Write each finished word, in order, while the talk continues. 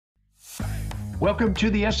Welcome to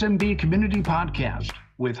the SMB Community Podcast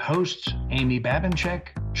with hosts Amy Babinchek,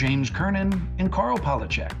 James Kernan, and Carl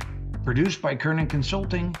Polachek. Produced by Kernan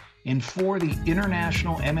Consulting and for the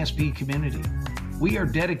international MSP community. We are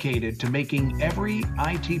dedicated to making every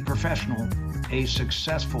IT professional a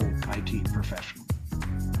successful IT professional.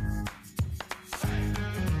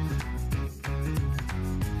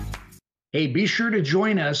 Hey, be sure to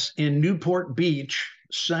join us in Newport Beach,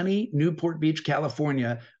 sunny Newport Beach,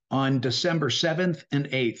 California, on December 7th and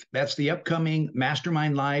 8th. That's the upcoming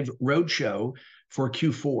Mastermind Live Roadshow for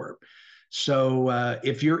Q4. So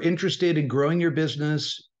if you're interested in growing your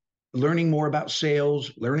business, learning more about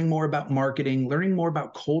sales, learning more about marketing, learning more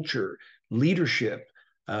about culture, leadership,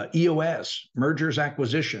 EOS, mergers,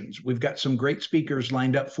 acquisitions, we've got some great speakers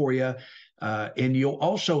lined up for you. And you'll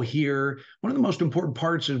also hear one of the most important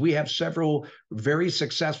parts is we have several very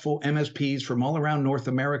successful MSPs from all around North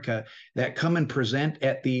America that come and present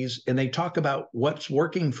at these, and they talk about what's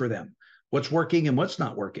working for them, what's working and what's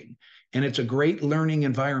not working. And it's a great learning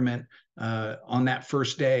environment on that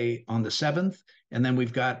first day on the 7th. And then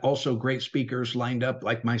we've got also great speakers lined up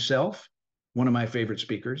like myself, one of my favorite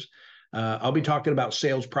speakers. I'll be talking about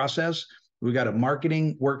sales process. We've got a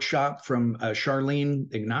marketing workshop from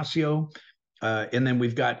Charlene Ignacio. And then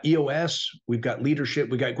we've got EOS, we've got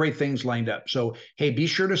leadership, we've got great things lined up. So, hey, be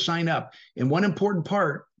sure to sign up. And one important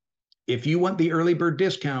part, if you want the early bird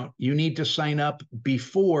discount, you need to sign up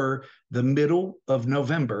before the middle of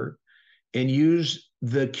November and use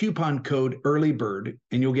the coupon code early bird,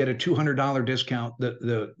 and you'll get a $200 discount.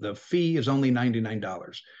 The fee is only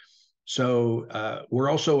 $99. So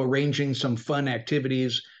we're also arranging some fun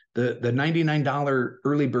activities. The $99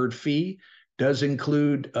 early bird fee does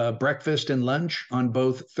include breakfast and lunch on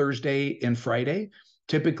both Thursday and Friday.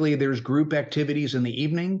 Typically, there's group activities in the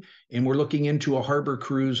evening, and we're looking into a harbor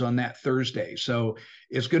cruise on that Thursday. So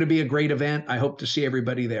it's going to be a great event. I hope to see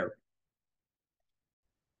everybody there.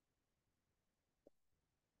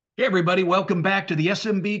 Hey, everybody. Welcome back to the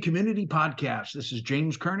SMB Community Podcast. This is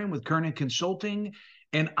James Kernan with Kernan Consulting,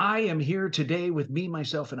 and I am here today with me,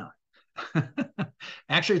 myself, and I.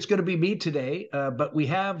 Actually, it's going to be me today, but we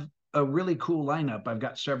have a really cool lineup. I've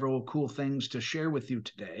got several cool things to share with you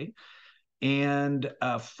today. And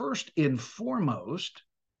first and foremost,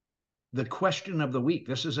 the question of the week.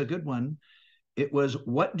 This is a good one. It was,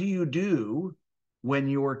 what do you do when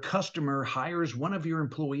your customer hires one of your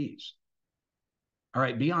employees? All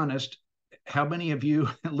right, be honest. How many of you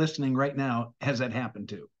listening right now has that happened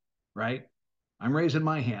to, right? I'm raising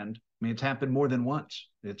my hand. I mean, it's happened more than once.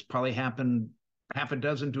 It's probably happened half a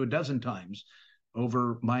dozen to a dozen times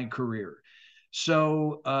over my career.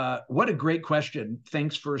 So what a great question.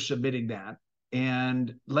 Thanks for submitting that.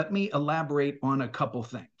 And let me elaborate on a couple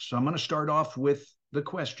things. So I'm going to start off with the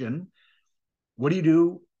question, what do you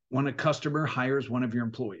do when a customer hires one of your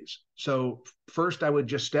employees? So first, I would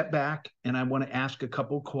just step back and I want to ask a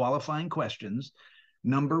couple qualifying questions.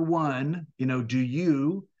 Number one, do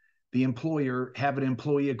you, the employer, have an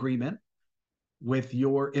employee agreement with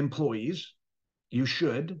your employees? You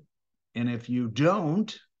should. And if you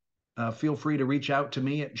don't, feel free to reach out to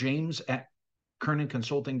me at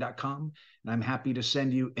james@kernanconsulting.com. And I'm happy to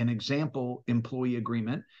send you an example employee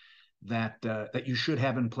agreement that you should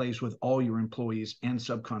have in place with all your employees and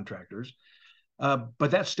subcontractors.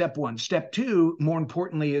 But that's step one. Step two, more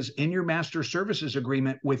importantly, is in your master services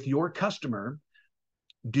agreement with your customer,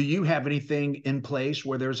 do you have anything in place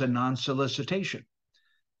where there's a non-solicitation?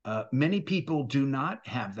 Many people do not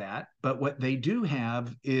have that, but what they do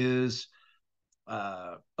have is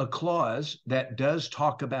a clause that does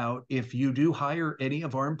talk about if you do hire any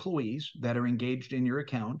of our employees that are engaged in your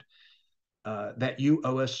account, that you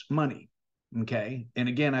owe us money. Okay. And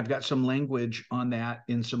again, I've got some language on that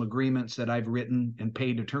in some agreements that I've written and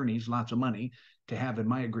paid attorneys lots of money to have in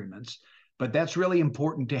my agreements. But that's really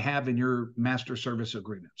important to have in your master service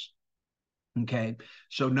agreements. Okay.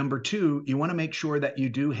 So number two, you want to make sure that you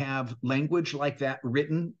do have language like that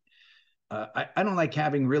written. I don't like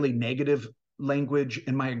having really negative language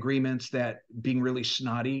in my agreements, that being really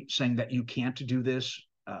snotty, saying that you can't do this.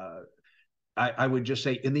 I would just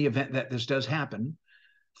say, in the event that this does happen,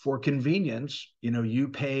 for convenience, you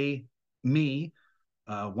pay me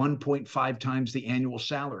 1.5 times the annual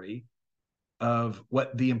salary of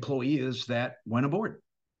what the employee is that went aboard.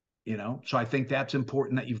 So I think that's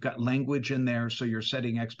important that you've got language in there so you're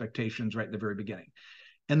setting expectations right at the very beginning.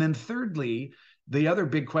 And then thirdly, the other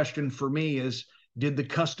big question for me is, did the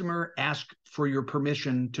customer ask for your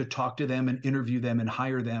permission to talk to them and interview them and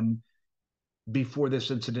hire them before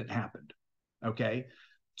this incident happened? Okay.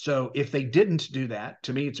 So if they didn't do that,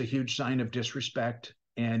 to me, it's a huge sign of disrespect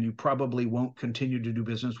and you probably won't continue to do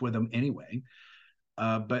business with them anyway.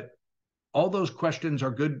 But all those questions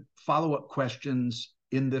are good follow-up questions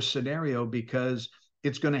in this scenario, because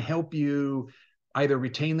it's going to help you either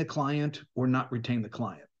retain the client or not retain the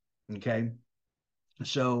client. Okay.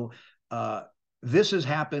 So this has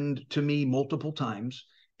happened to me multiple times,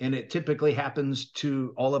 and it typically happens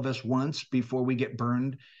to all of us once before we get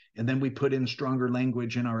burned. And then we put in stronger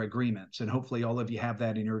language in our agreements. And hopefully all of you have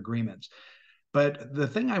that in your agreements. But the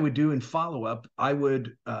thing I would do in follow-up, I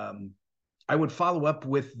would follow up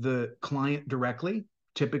with the client directly,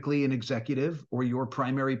 typically an executive or your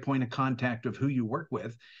primary point of contact of who you work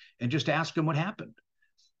with, and just ask them what happened.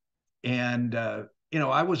 And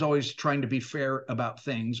I was always trying to be fair about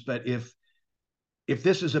things, but if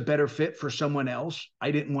this is a better fit for someone else,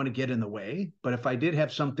 I didn't want to get in the way. But if I did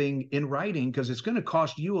have something in writing, because it's going to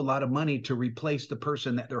cost you a lot of money to replace the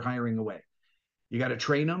person that they're hiring away. You got to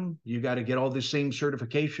train them. You got to get all the same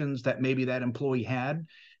certifications that maybe that employee had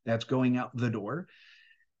that's going out the door.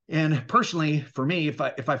 And personally, for me, if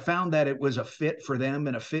I found that it was a fit for them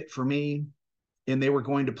and a fit for me, and they were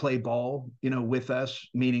going to play ball, with us,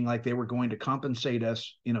 meaning like they were going to compensate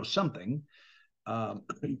us, something,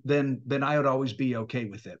 then I would always be okay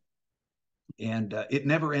with it. And it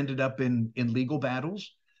never ended up in legal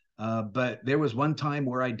battles. But there was one time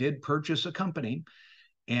where I did purchase a company,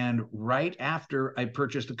 and right after I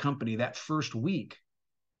purchased the company, that first week,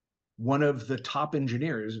 one of the top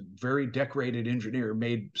engineers, very decorated engineer,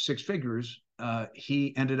 made six figures.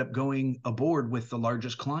 He ended up going aboard with the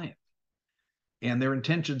largest client. And their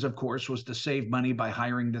intentions, of course, was to save money by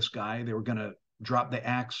hiring this guy. They were going to drop the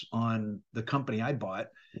axe on the company I bought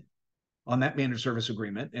on that managed service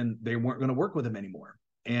agreement, and they weren't going to work with him anymore.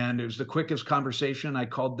 And it was the quickest conversation. I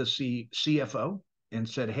called the CFO and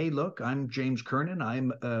said, "Hey, look, I'm James Kernan.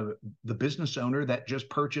 I'm the business owner that just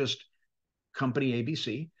purchased company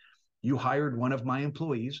ABC. You hired one of my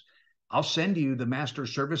employees. I'll send you the master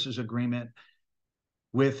services agreement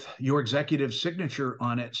with your executive signature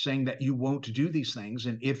on it, saying that you won't do these things.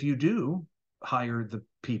 And if you do hire the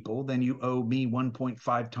people, then you owe me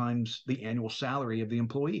 1.5 times the annual salary of the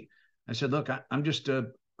employee." I said, "Look, I'm just a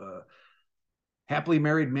happily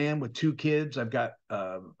married man with two kids. I'm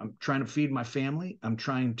trying to feed my family. I'm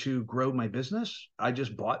trying to grow my business. I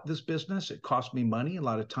just bought this business. It cost me money, a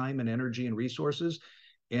lot of time and energy and resources.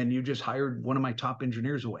 And you just hired one of my top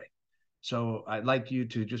engineers away. So I'd like you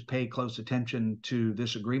to just pay close attention to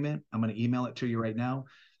this agreement. I'm going to email it to you right now."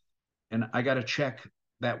 And I got a check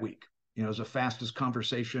that week. It was the fastest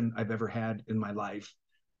conversation I've ever had in my life.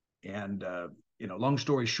 And, long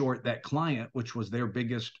story short, that client, which was their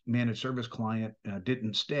biggest managed service client,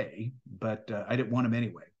 didn't stay, but I didn't want him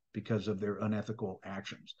anyway because of their unethical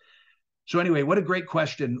actions. So anyway, what a great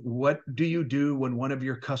question. What do you do when one of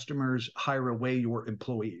your customers hire away your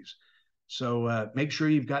employees? So make sure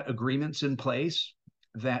you've got agreements in place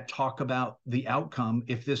that talk about the outcome.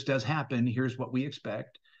 If this does happen, here's what we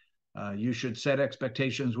expect. You should set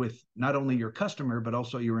expectations with not only your customer, but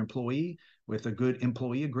also your employee, with a good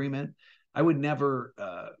employee agreement. I would never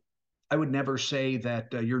say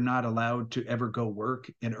that you're not allowed to ever go work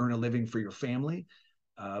and earn a living for your family.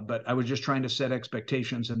 But I was just trying to set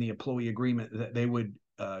expectations in the employee agreement that they would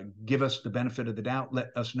give us the benefit of the doubt,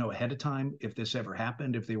 let us know ahead of time if this ever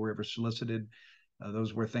happened, if they were ever solicited.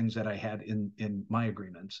 Those were things that I had in my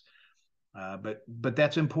agreements. But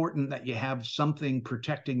that's important, that you have something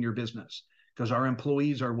protecting your business, because our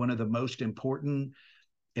employees are one of the most important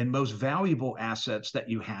and most valuable assets that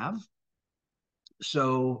you have.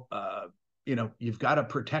 So, you've got to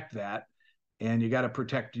protect that, and you got to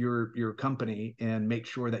protect your company and make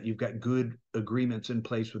sure that you've got good agreements in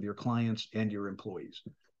place with your clients and your employees.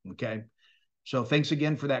 Okay. So thanks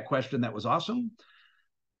again for that question. That was awesome.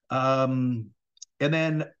 And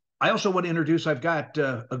then I also want to introduce, I've got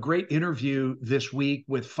a great interview this week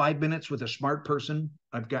with 5 Minutes with a Smart Person.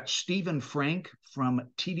 I've got Stephen Frank from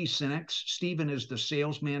TD SYNNEX. Stephen is the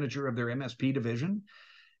sales manager of their MSP division.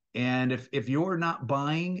 And if you're not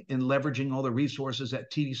buying and leveraging all the resources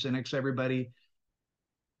at TD SYNNEX, everybody,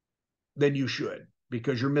 then you should,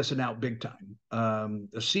 because you're missing out big time.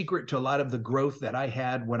 The secret to a lot of the growth that I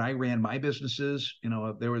had when I ran my businesses,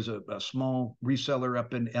 there was a small reseller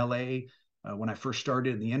up in LA when I first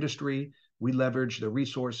started in the industry. We leveraged the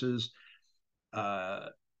resources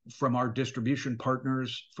from our distribution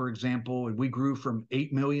partners, for example, and we grew from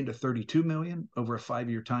 8 million to 32 million over a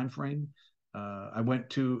 5-year time frame. I went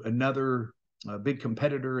to another big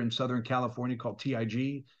competitor in Southern California called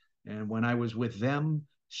TIG. And when I was with them,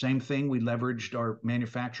 same thing. We leveraged our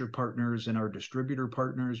manufacturer partners and our distributor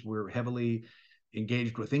partners. We were heavily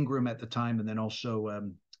engaged with Ingram at the time, and then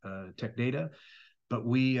also Tech Data. but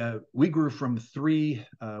we grew from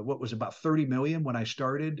what was about 30 million when I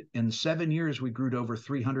started. In 7 years, we grew to over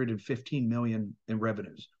 315 million in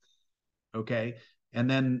revenues. Okay. And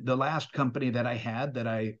then the last company that I had that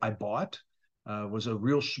I bought was a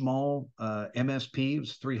real small MSP. It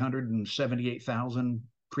was 378,000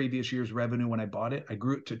 previous year's revenue when I bought it. I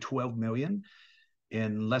grew it to 12 million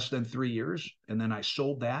in less than 3 years. And then I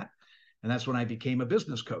sold that. And that's when I became a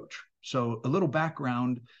business coach. So a little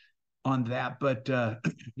background on that. But,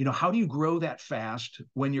 how do you grow that fast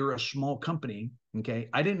when you're a small company? Okay.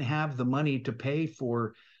 I didn't have the money to pay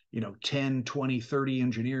for 10, 20, 30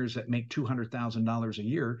 engineers that make $200,000 a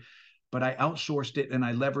year, but I outsourced it and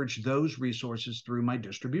I leveraged those resources through my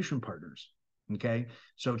distribution partners. Okay.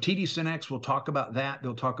 So TD SYNNEX will talk about that.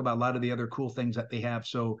 They'll talk about a lot of the other cool things that they have.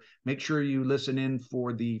 So make sure you listen in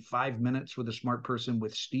for the 5 minutes with a smart person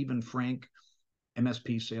with Stephen Frank,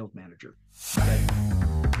 MSP sales manager. Okay.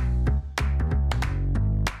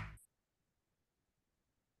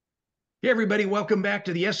 Hey, everybody, welcome back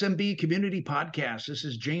to the SMB Community Podcast. This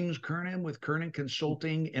is James Kernan with Kernan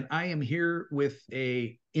Consulting, and I am here with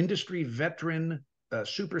a industry veteran,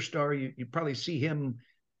 superstar. You probably see him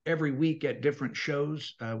every week at different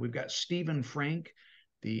shows. We've got Stephen Frank,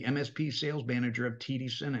 the MSP sales manager of TD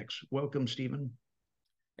SYNNEX. Welcome, Stephen.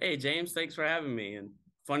 Hey, James, thanks for having me. And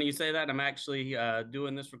funny you say that. I'm actually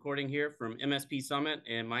doing this recording here from MSP Summit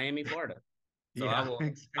in Miami, Florida. So yeah,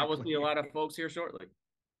 I will see a lot of folks here shortly.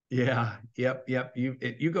 Yeah, yep.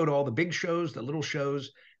 You go to all the big shows, the little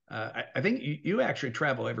shows. I think you actually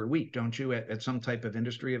travel every week, don't you, at some type of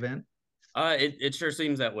industry event? It sure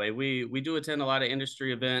seems that way. We do attend a lot of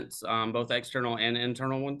industry events, both external and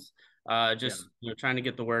internal ones. Trying to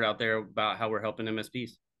get the word out there about how we're helping MSPs.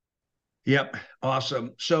 Yep,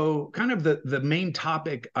 awesome. So, kind of the main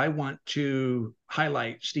topic I want to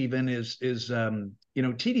highlight, Stephen, is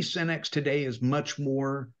TD SYNNEX today is much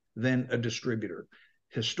more than a distributor.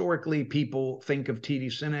 Historically, people think of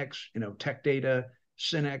TD SYNNEX, Tech Data,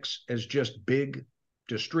 SYNNEX as just big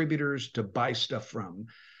distributors to buy stuff from.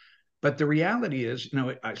 But the reality is,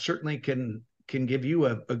 I certainly can give you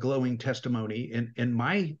a glowing testimony. In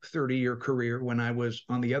my 30-year career, when I was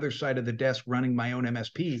on the other side of the desk running my own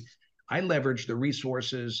MSP, I leveraged the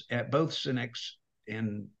resources at both SYNNEX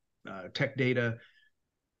and Tech Data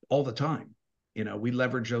all the time. We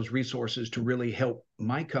leverage those resources to really help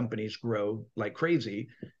my companies grow like crazy.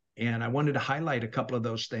 And I wanted to highlight a couple of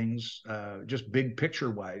those things, just big picture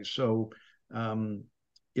wise. So,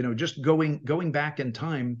 just going back in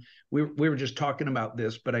time, we were just talking about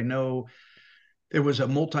this, but I know there was a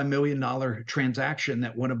multi-million-dollar transaction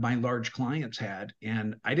that one of my large clients had,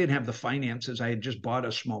 and I didn't have the finances. I had just bought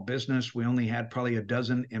a small business. We only had probably a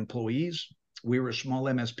dozen employees. We were a small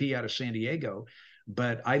MSP out of San Diego,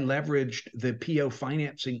 but I leveraged the PO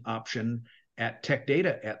financing option at Tech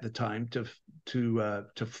Data at the time to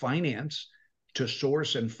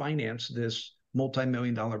source and finance this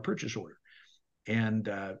multi-million-dollar purchase order. And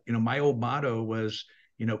my old motto was,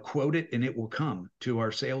 quote it and it will come to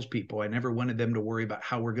our salespeople. I never wanted them to worry about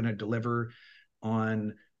how we're going to deliver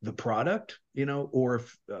on the product, or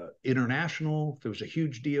if international, if it was a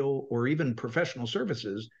huge deal, or even professional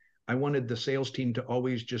services. I wanted the sales team to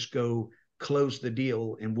always just go close the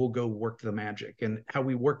deal and we'll go work the magic. And how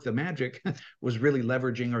we work the magic was really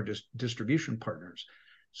leveraging our distribution partners.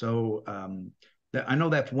 So I know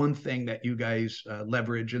that's one thing that you guys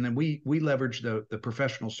leverage. And then we leverage the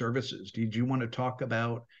professional services. Did you want to talk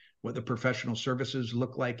about what the professional services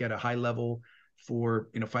look like at a high level for,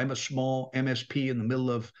 if I'm a small MSP in the middle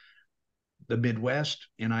of the Midwest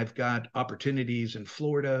and I've got opportunities in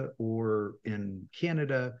Florida or in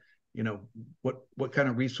Canada, what kind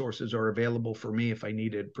of resources are available for me if I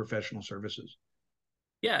needed professional services?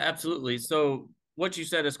 Yeah, absolutely. So what you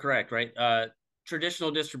said is correct, right?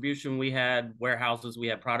 Traditional distribution, we had warehouses, we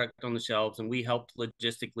had product on the shelves, and we helped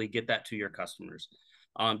logistically get that to your customers.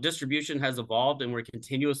 Distribution has evolved, and we're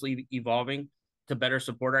continuously evolving to better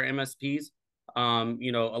support our MSPs. A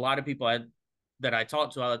lot of people that I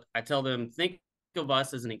talk to, I tell them, think of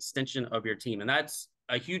us as an extension of your team. And that's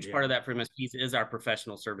a huge part of that for MSPs is our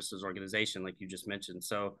professional services organization, like you just mentioned.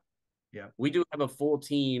 So we do have a full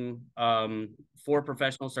team for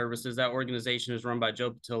professional services. That organization is run by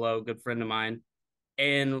Joe Patillo, a good friend of mine.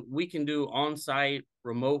 And we can do on-site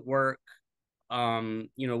remote work.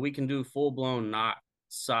 We can do full-blown NOC,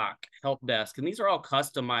 SOC, help desk. And these are all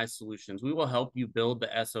customized solutions. We will help you build the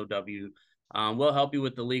SOW. We'll help you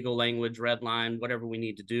with the legal language, red line, whatever we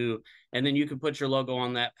need to do. And then you can put your logo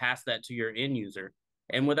on that, pass that to your end user.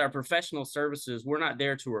 And with our professional services, we're not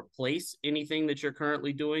there to replace anything that you're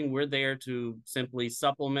currently doing. We're there to simply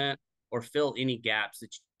supplement or fill any gaps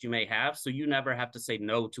that you may have, so you never have to say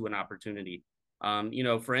no to an opportunity.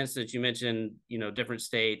 For instance, you mentioned, different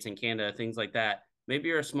states and Canada, things like that. Maybe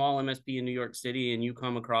you're a small MSP in New York City and you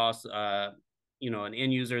come across, an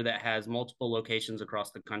end user that has multiple locations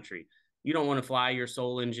across the country. You don't want to fly your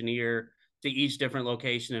sole engineer to each different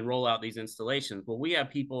location and roll out these installations. Well, we have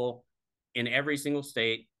people in every single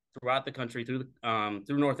state throughout the country, through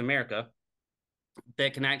North America,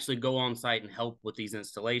 that can actually go on site and help with these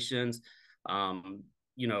installations. Um,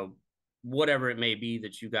 you know, Whatever it may be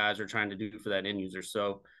that you guys are trying to do for that end user.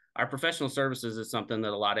 So our professional services is something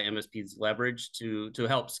that a lot of MSPs leverage to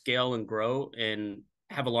help scale and grow and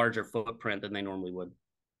have a larger footprint than they normally would.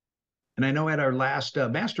 And I know at our last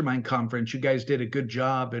mastermind conference, you guys did a good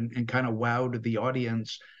job and kind of wowed the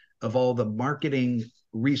audience of all the marketing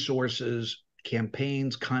resources,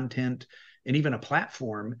 campaigns, content, and even a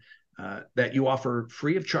platform that you offer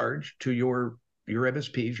free of charge to your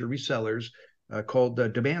MSPs, your resellers, called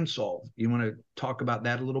Demand Solve. You want to talk about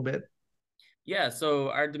that a little bit? Yeah, so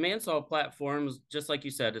our Demand Solve platforms, just like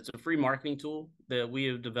you said, it's a free marketing tool that we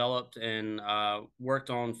have developed and worked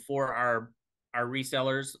on for our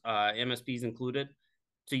resellers, MSPs included,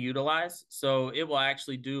 to utilize. So it will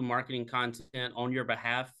actually do marketing content on your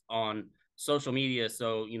behalf on social media.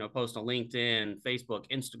 So, post on LinkedIn, Facebook,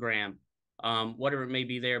 Instagram, whatever it may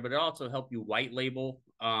be there, but it also help you white label,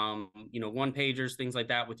 one pagers, things like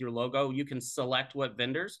that with your logo. You can select what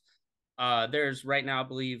vendors. There's right now, I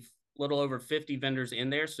believe, a little over 50 vendors in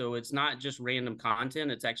there. So it's not just random content.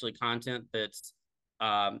 It's actually content that's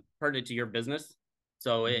pertinent to your business.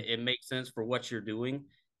 So it makes sense for what you're doing.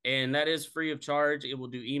 And that is free of charge. It will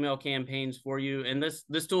do email campaigns for you. And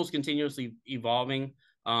this tool is continuously evolving.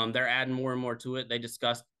 They're adding more and more to it. They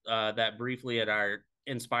discussed that briefly at our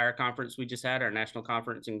Inspire conference we just had, our national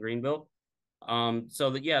conference in Greenville.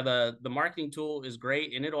 The marketing tool is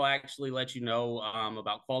great, and it'll actually let you know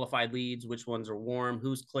about qualified leads, which ones are warm,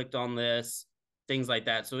 who's clicked on this, things like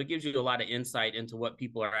that. So it gives you a lot of insight into what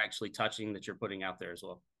people are actually touching that you're putting out there as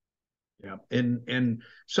well. Yeah, and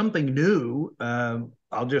something new.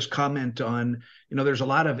 I'll just comment on. There's a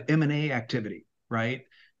lot of M&A activity, right?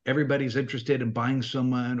 Everybody's interested in buying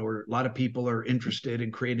someone, or a lot of people are interested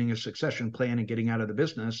in creating a succession plan and getting out of the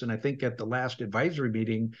business. And I think at the last advisory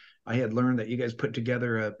meeting, I had learned that you guys put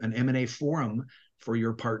together an M&A forum for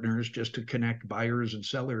your partners just to connect buyers and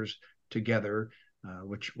sellers together,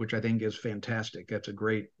 which I think is fantastic. That's a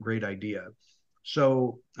great idea.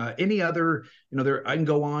 So any other, I can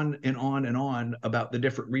go on and on and on about the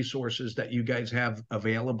different resources that you guys have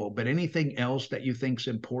available, but anything else that you think is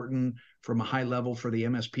important from a high level for the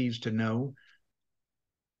MSPs to know?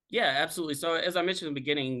 Yeah, absolutely. So as I mentioned in the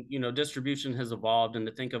beginning, distribution has evolved, and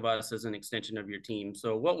to think of us as an extension of your team.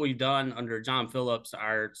 So what we've done under John Phillips,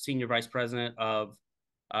 our senior vice president of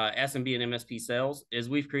SMB and MSP sales, is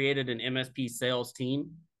we've created an MSP sales team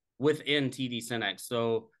within TD SYNNEX.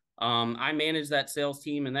 So I manage that sales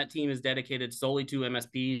team, and that team is dedicated solely to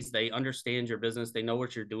MSPs. They understand your business. They know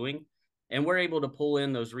what you're doing. And we're able to pull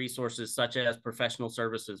in those resources such as professional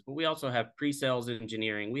services, but we also have pre-sales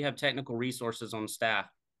engineering. We have technical resources on staff.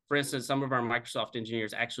 For instance, some of our Microsoft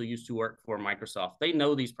engineers actually used to work for Microsoft. They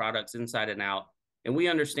know these products inside and out. And we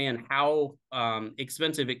understand how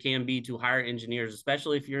expensive it can be to hire engineers,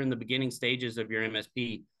 especially if you're in the beginning stages of your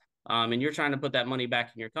MSP. And you're trying to put that money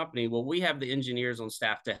back in your company. Well, we have the engineers on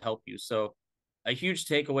staff to help you. So a huge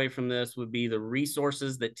takeaway from this would be the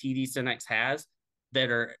resources that TD SYNNEX has that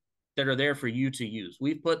are there for you to use.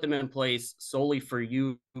 We've put them in place solely for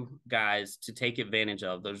you guys to take advantage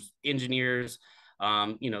of. Those engineers,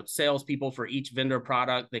 salespeople for each vendor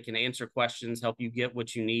product that can answer questions, help you get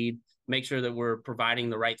what you need, make sure that we're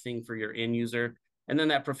providing the right thing for your end user. And then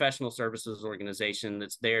that professional services organization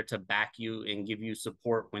that's there to back you and give you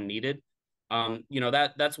support when needed.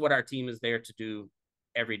 That's what our team is there to do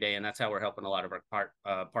every day. And that's how we're helping a lot of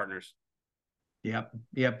our partners. Yep,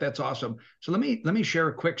 that's awesome. So let me share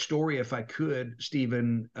a quick story, if I could,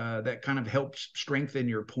 Stephen, that kind of helps strengthen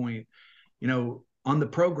your point. On the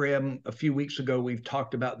program a few weeks ago, we've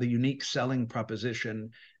talked about the unique selling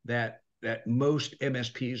proposition that most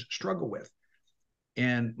MSPs struggle with.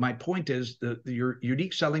 And my point is your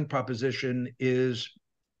unique selling proposition is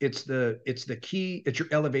it's the key, it's your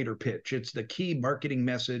elevator pitch. It's the key marketing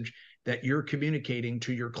message that you're communicating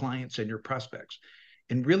to your clients and your prospects.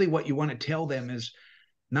 And really what you want to tell them is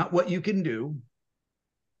not what you can do,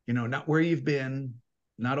 not where you've been,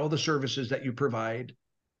 not all the services that you provide.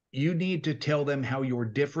 You need to tell them how you're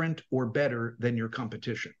different or better than your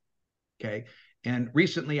competition. Okay. And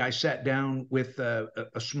recently I sat down with a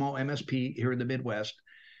small MSP here in the Midwest,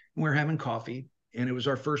 and we were having coffee. and it was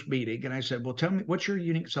our first meeting. And I said, well, tell me, what's your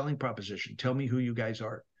unique selling proposition? Tell me who you guys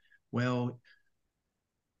are. Well,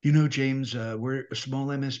 James, we're a small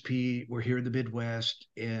MSP. We're here in the Midwest,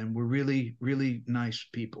 and we're really, really nice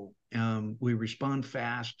people. We respond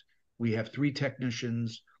fast. We have 3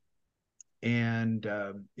 technicians, and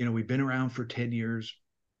we've been around for 10 years.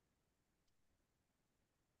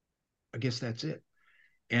 I guess that's it.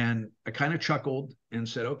 And I kind of chuckled and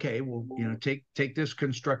said, okay, well, take this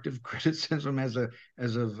constructive criticism as a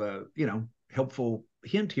helpful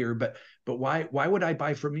hint here. But why would I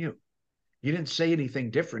buy from you? You didn't say anything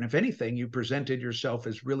different. If anything, you presented yourself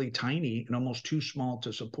as really tiny and almost too small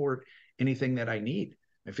to support anything that I need.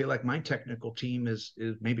 I feel like my technical team is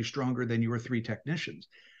maybe stronger than your 3 technicians.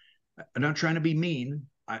 I'm not trying to be mean.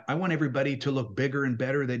 I want everybody to look bigger and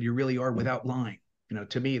better than you really are without lying.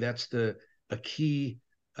 To me, that's a key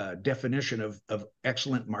definition of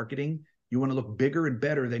excellent marketing. You want to look bigger and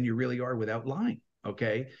better than you really are without lying.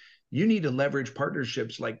 Okay. You need to leverage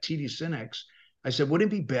partnerships like TD SYNNEX. I said,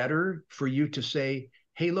 wouldn't it be better for you to say,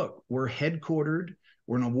 hey, look, we're an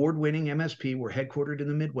award-winning MSP. We're headquartered in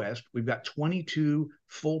the Midwest. We've got 22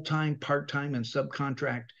 full-time, part-time, and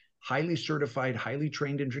subcontract, highly certified, highly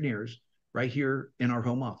trained engineers right here in our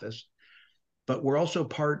home office. But we're also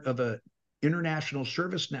part of an international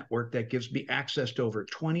service network that gives me access to over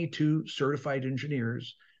 22 certified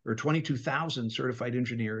engineers, or 22,000 certified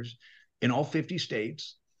engineers in all 50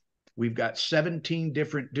 states. We've got 17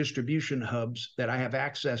 different distribution hubs that I have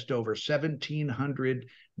access to over 1,700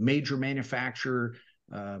 major manufacturer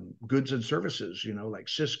goods and services, like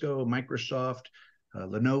Cisco, Microsoft,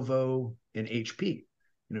 Lenovo, and HP.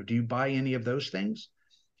 Do you buy any of those things?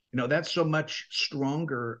 That's so much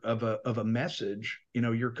stronger of a message.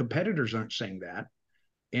 Your competitors aren't saying that.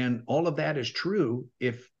 And all of that is true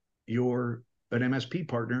if you're an MSP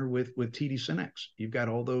partner with TD SYNNEX. You've got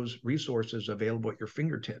all those resources available at your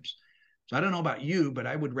fingertips. So I don't know about you, but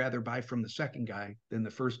I would rather buy from the second guy than the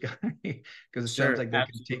first guy because it sounds like they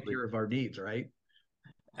can take care of our needs, right?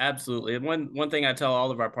 Absolutely. And one thing I tell all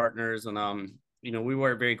of our partners, and we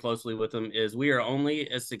work very closely with them, is we are only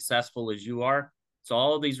as successful as you are. So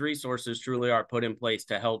all of these resources truly are put in place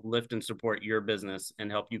to help lift and support your business and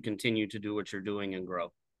help you continue to do what you're doing and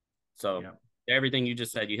grow. So everything you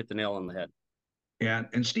just said, you hit the nail on the head. Yeah.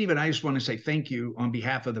 And Stephen, I just want to say thank you on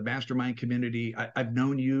behalf of the mastermind community. I've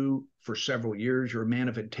known you for several years. You're a man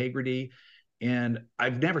of integrity. And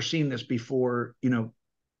I've never seen this before.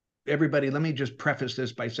 Everybody, let me just preface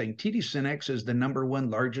this by saying TD SYNNEX is the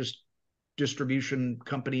 #1 largest distribution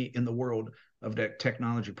company in the world of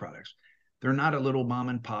technology products. They're not a little mom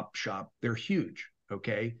and pop shop. They're huge.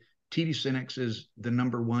 Okay. TD SYNNEX is the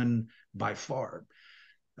 #1 by far.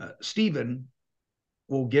 Stephen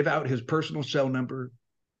will give out his personal cell number,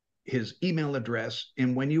 his email address.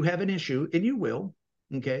 And when you have an issue, and you will,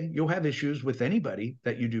 okay, you'll have issues with anybody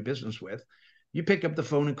that you do business with, you pick up the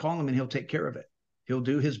phone and call him and he'll take care of it. He'll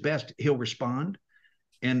do his best. He'll respond.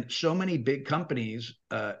 And so many big companies,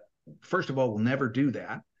 first of all, will never do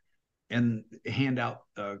that and hand out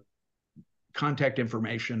contact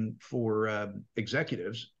information for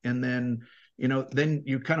executives. And then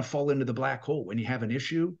you kind of fall into the black hole. When you have an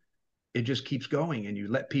issue, it just keeps going and you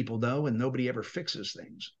let people know and nobody ever fixes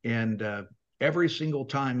things. And every single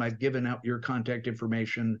time I've given out your contact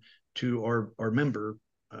information to our member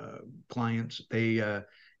clients, they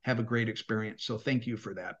have a great experience. So thank you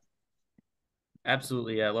for that.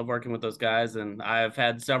 Absolutely. Yeah, I love working with those guys. And I've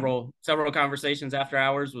had several conversations after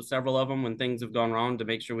hours with several of them when things have gone wrong to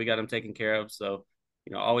make sure we got them taken care of. So,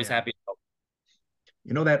 always happy to help.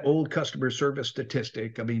 That old customer service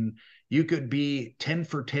statistic. I mean, you could be 10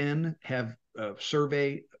 for 10, have a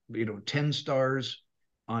survey, 10 stars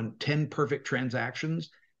on 10 perfect transactions,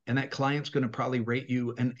 and that client's going to probably rate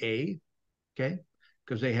you an A, okay,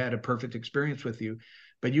 because they had a perfect experience with you.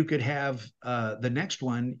 But you could have the next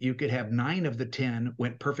one, you could have 9 of the 10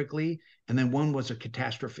 went perfectly, and then 1 was a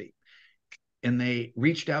catastrophe. And they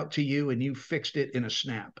reached out to you and you fixed it in a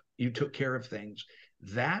snap. You took care of things.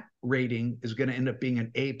 That rating is going to end up being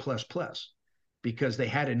an A++ because they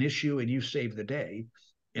had an issue and you saved the day.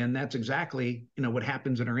 And that's exactly, what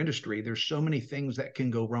happens in our industry. There's so many things that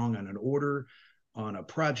can go wrong on an order, on a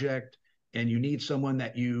project, and you need someone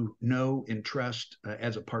that you know and trust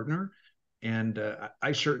as a partner. And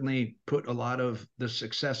I certainly put a lot of the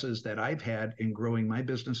successes that I've had in growing my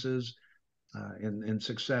businesses and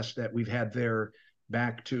success that we've had there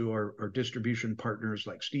back to our distribution partners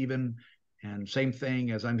like Stephen. And same thing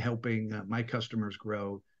as I'm helping my customers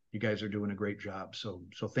grow. You guys are doing a great job. So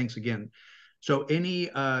thanks again. So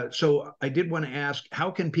so I did want to ask,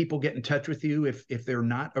 how can people get in touch with you if they're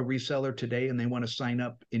not a reseller today and they want to sign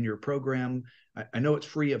up in your program? I know it's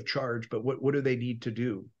free of charge, but what do they need to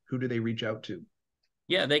do? Who do they reach out to?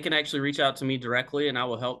 Yeah, they can actually reach out to me directly and I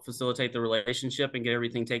will help facilitate the relationship and get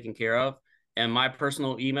everything taken care of. And my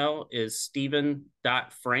personal email is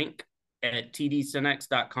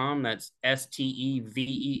steven.frank@tdcenex.com. That's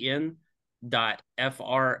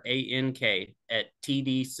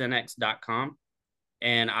steven.frank@tdcenex.com.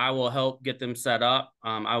 And I will help get them set up.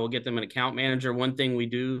 I will get them an account manager. One thing we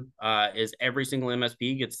do is every single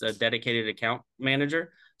MSP gets a dedicated account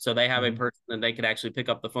manager. So they have a person that they could actually pick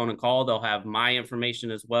up the phone and call. They'll have my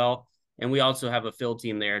information as well. And we also have a field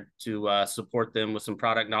team there to support them with some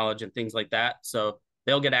product knowledge and things like that. So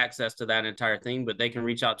they'll get access to that entire thing, but they can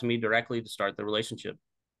reach out to me directly to start the relationship.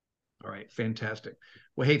 All right, fantastic.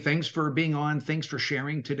 Well, hey, thanks for being on. Thanks for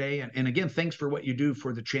sharing today. And again, thanks for what you do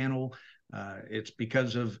for the channel. It's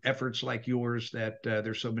because of efforts like yours that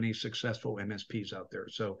there's so many successful MSPs out there.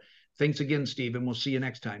 So thanks again, Steven. We'll see you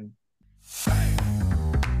next time.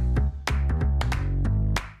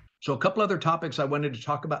 So a couple other topics I wanted to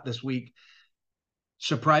talk about this week.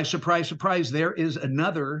 Surprise, surprise, surprise. There is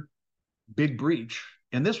another big breach.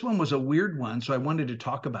 And this one was a weird one, so I wanted to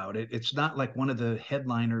talk about it. It's not like one of the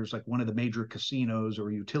headliners, like one of the major casinos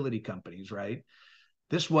or utility companies, right?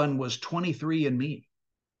 This one was 23andMe.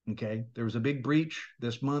 Okay, there was a big breach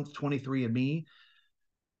this month, 23andMe.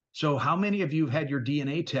 So how many of you have had your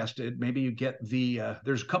DNA tested? Maybe you get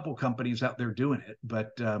there's a couple companies out there doing it,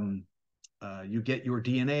 but you get your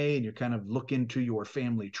DNA and you kind of look into your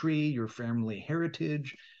family tree, your family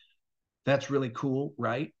heritage. That's really cool,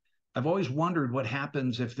 right? I've always wondered what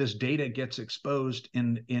happens if this data gets exposed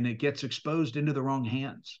and it gets exposed into the wrong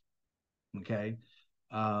hands. Okay.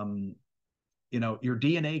 Your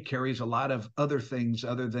DNA carries a lot of other things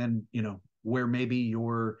other than, where maybe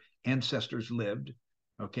your ancestors lived,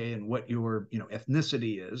 okay, and what your,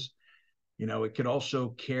 ethnicity is. It could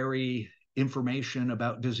also carry information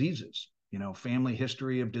about diseases, family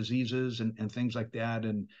history of diseases and things like that.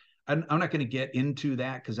 And I'm not going to get into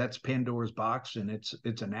that because that's Pandora's box and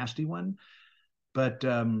it's a nasty one. But,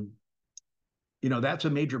 that's a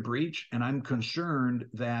major breach. And I'm concerned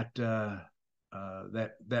that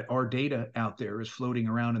that our data out there is floating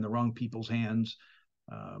around in the wrong people's hands.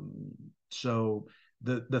 So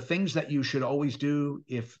the things that you should always do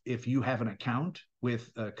if you have an account with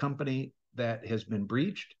a company that has been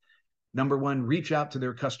breached, number one, reach out to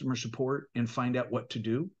their customer support and find out what to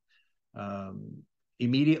do.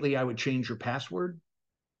 Immediately, I would change your password.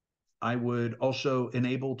 I would also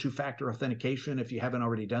enable two-factor authentication if you haven't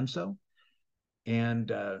already done so,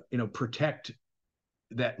 and protect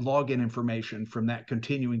that login information from that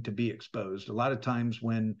continuing to be exposed. A lot of times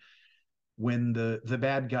when the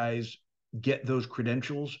bad guys get those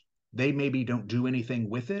credentials, they maybe don't do anything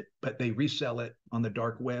with it, but they resell it on the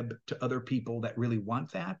dark web to other people that really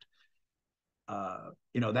want that.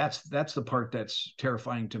 That's the part that's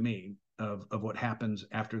terrifying to me of what happens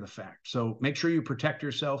after the fact. So make sure you protect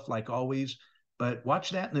yourself like always, but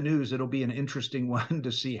watch that in the news. It'll be an interesting one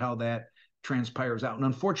to see how that transpires out. And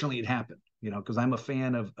unfortunately it happened, because I'm a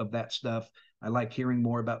fan of that stuff. I like hearing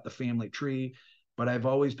more about the family tree, but I've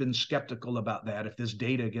always been skeptical about that. If this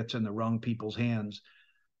data gets in the wrong people's hands,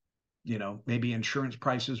 maybe insurance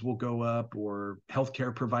prices will go up or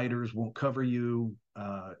healthcare providers won't cover you.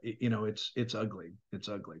 It's ugly. It's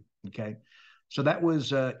ugly. Okay. So that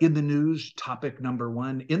was in the news topic number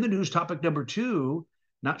one. In the news topic number two,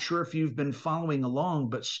 not sure if you've been following along,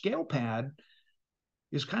 but ScalePad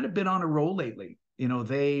has kind of been on a roll lately.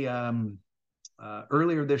 They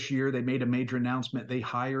earlier this year, they made a major announcement. They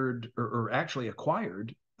hired or actually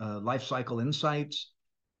acquired Lifecycle Insights,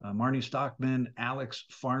 Marnie Stockman, Alex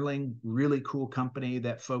Farling, really cool company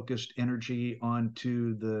that focused energy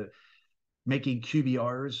onto the making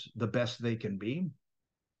QBRs the best they can be.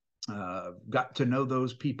 Got to know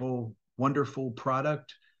those people, wonderful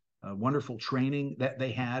product, wonderful training that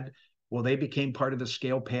they had. Well, they became part of the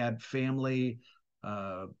ScalePad family,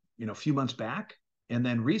 a few months back. And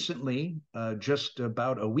then recently, just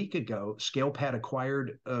about a week ago, ScalePad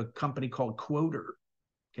acquired a company called Quoter.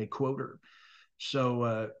 Okay, Quoter.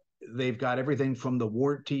 So they've got everything from the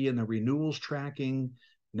warranty and the renewals tracking,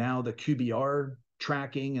 now the QBR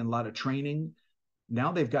tracking and a lot of training.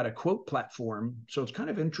 Now they've got a quote platform. So it's kind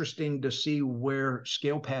of interesting to see where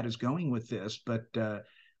ScalePad is going with this. But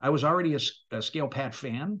I was already a ScalePad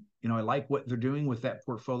fan. I like what they're doing with that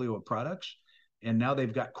portfolio of products. And now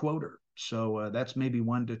they've got Quoter. So that's maybe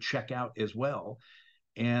one to check out as well.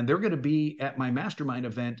 And they're going to be at my mastermind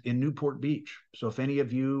event in Newport Beach. So if any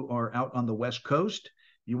of you are out on the West Coast,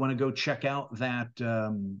 you want to go check out that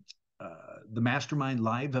the Mastermind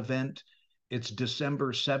Live event. It's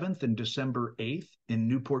December 7th and December 8th in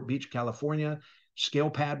Newport Beach, California.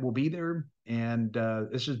 ScalePad will be there, and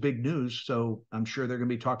this is big news. So I'm sure they're going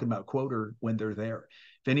to be talking about Quoter when they're there.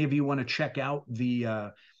 If any of you want to check out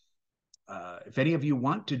if any of you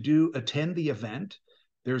want to attend the event,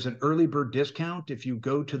 there's an early bird discount. If you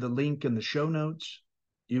go to the link in the show notes,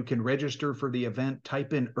 you can register for the event.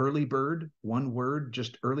 Type in early bird, one word,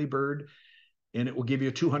 just early bird, and it will give you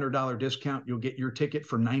a $200 discount. You'll get your ticket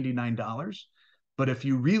for $99. But if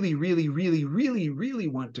you really, really, really, really, really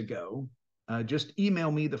want to go, just email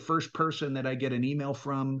me. The first person that I get an email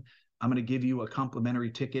from, I'm going to give you a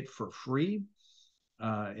complimentary ticket for free,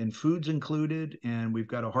 and food's included. And we've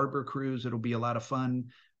got a harbor cruise. It'll be a lot of fun.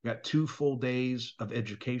 We've got 2 full days of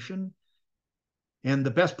education. And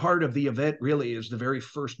the best part of the event really is the very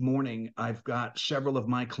first morning. I've got several of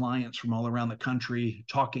my clients from all around the country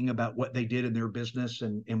talking about what they did in their business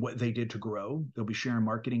and what they did to grow. They'll be sharing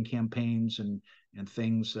marketing campaigns and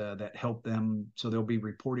things that help them. So they'll be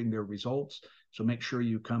reporting their results. So make sure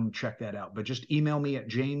you come check that out. But just email me at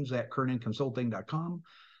james@kernanconsulting.com,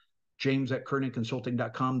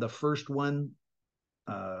 james@kernanconsulting.com. The first one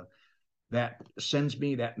that sends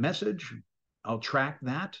me that message, I'll track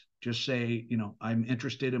that. Just say, I'm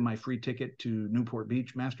interested in my free ticket to Newport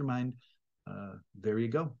Beach Mastermind. There you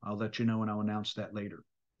go. I'll let you know, and I'll announce that later.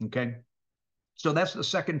 Okay. So that's the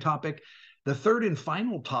second topic. The third and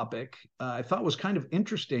final topic I thought was kind of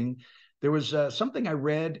interesting. There was something I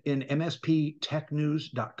read in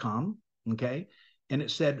msptechnews.com. Okay. And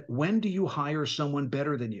it said, when do you hire someone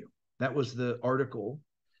better than you? That was the article.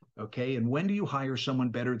 Okay. And when do you hire someone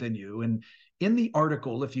better than you? And in the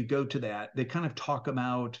article, if you go to that, they kind of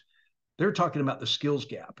they're talking about the skills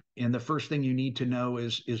gap. And the first thing you need to know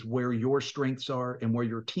is where your strengths are and where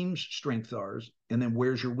your team's strengths are, and then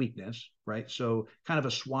where's your weakness, right? So kind of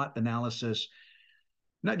a SWOT analysis,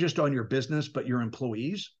 not just on your business, but your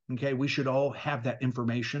employees. Okay. We should all have that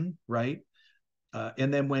information, right?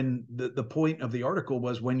 And then when the point of the article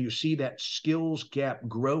was, when you see that skills gap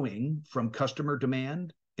growing from customer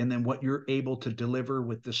demand, and then what you're able to deliver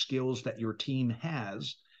with the skills that your team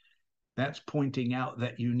has, that's pointing out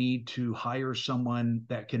that you need to hire someone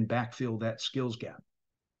that can backfill that skills gap.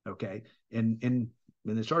 Okay. And in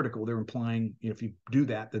this article, they're implying, if you do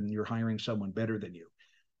that, then you're hiring someone better than you.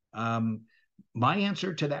 My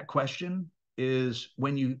answer to that question is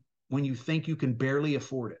when you think you can barely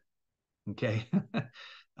afford it. Okay.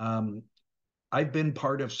 I've been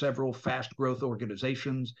part of several fast growth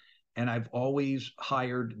organizations, and I've always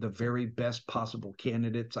hired the very best possible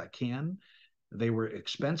candidates I can. They were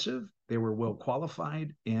expensive, they were well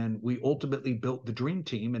qualified, and we ultimately built the dream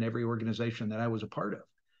team in every organization that I was a part of.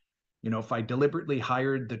 If I deliberately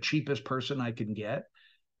hired the cheapest person I could get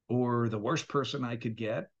or the worst person I could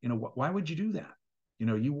get, why would you do that?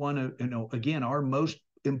 You want to, again, our most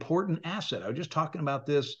important asset. I was just talking about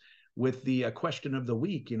this with the question of the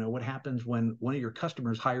week. What happens when one of your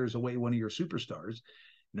customers hires away one of your superstars?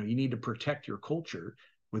 You need to protect your culture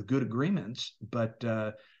with good agreements, but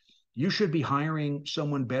you should be hiring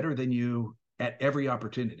someone better than you at every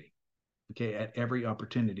opportunity. Okay, at every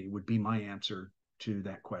opportunity would be my answer to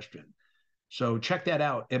that question. So check that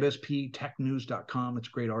out, msptechnews.com. It's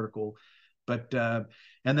a great article. But and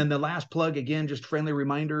then the last plug, again, just friendly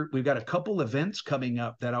reminder, we've got a couple events coming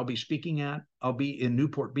up that I'll be speaking at. I'll be in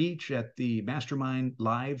Newport Beach at the Mastermind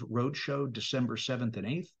Live Roadshow, December 7th and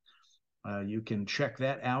 8th. You can check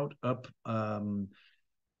that out up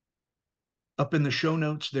in the show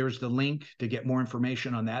notes. There's the link to get more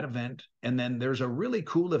information on that event. And then there's a really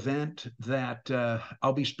cool event that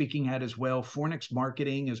I'll be speaking at as well. Fornix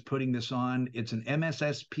Marketing is putting this on. It's an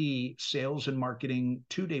MSSP sales and marketing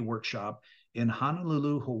 2-day workshop in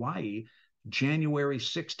Honolulu, Hawaii, January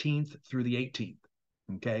 16th through the 18th.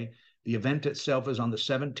 Okay. The event itself is on the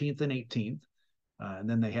 17th and 18th. And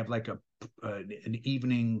then they have like an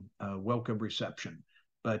evening welcome reception.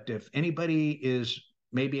 But if anybody is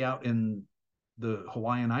maybe out in the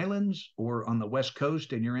Hawaiian Islands or on the West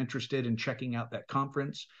Coast and you're interested in checking out that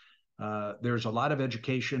conference, there's a lot of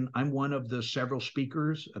education. I'm one of the several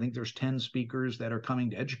speakers. I think there's 10 speakers that are coming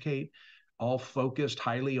to educate, all focused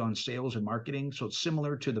highly on sales and marketing. So it's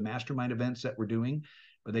similar to the mastermind events that we're doing,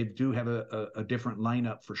 but they do have a different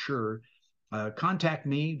lineup for sure. Contact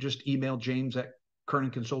me, just email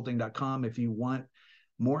james@kernanconsulting.com if you want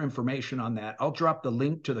more information on that. I'll drop the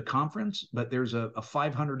link to the conference, but there's a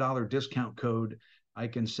 $500 discount code I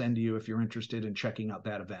can send you if you're interested in checking out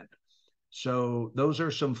that event. So those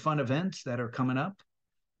are some fun events that are coming up,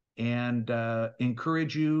 and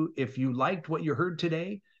encourage you, if you liked what you heard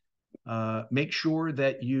today, Make sure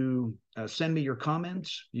that you send me your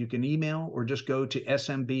comments. You can email or just go to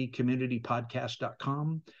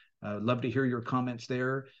smbcommunitypodcast.com. Love to hear your comments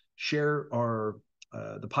there. Share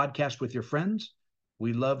the podcast with your friends.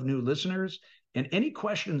 We love new listeners. And any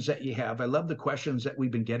questions that you have, I love the questions that we've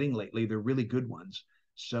been getting lately. They're really good ones.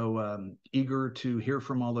 So eager to hear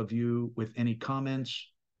from all of you with any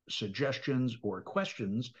comments, suggestions, or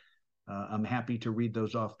questions. I'm happy to read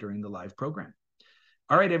those off during the live program.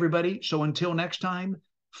 All right, everybody. So until next time,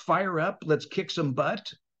 fire up. Let's kick some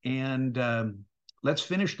butt, and let's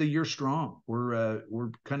finish the year strong.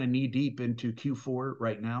 We're kind of knee deep into Q4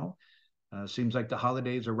 right now. Seems like the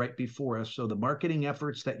holidays are right before us. So the marketing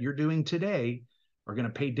efforts that you're doing today are going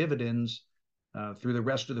to pay dividends through the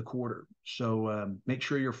rest of the quarter. So make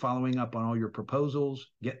sure you're following up on all your proposals.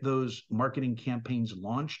 Get those marketing campaigns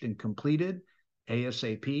launched and completed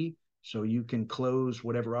ASAP, so you can close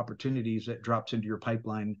whatever opportunities that drops into your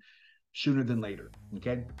pipeline sooner than later.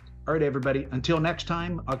 Okay. All right, everybody. Until next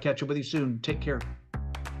time, I'll catch up with you soon. Take care.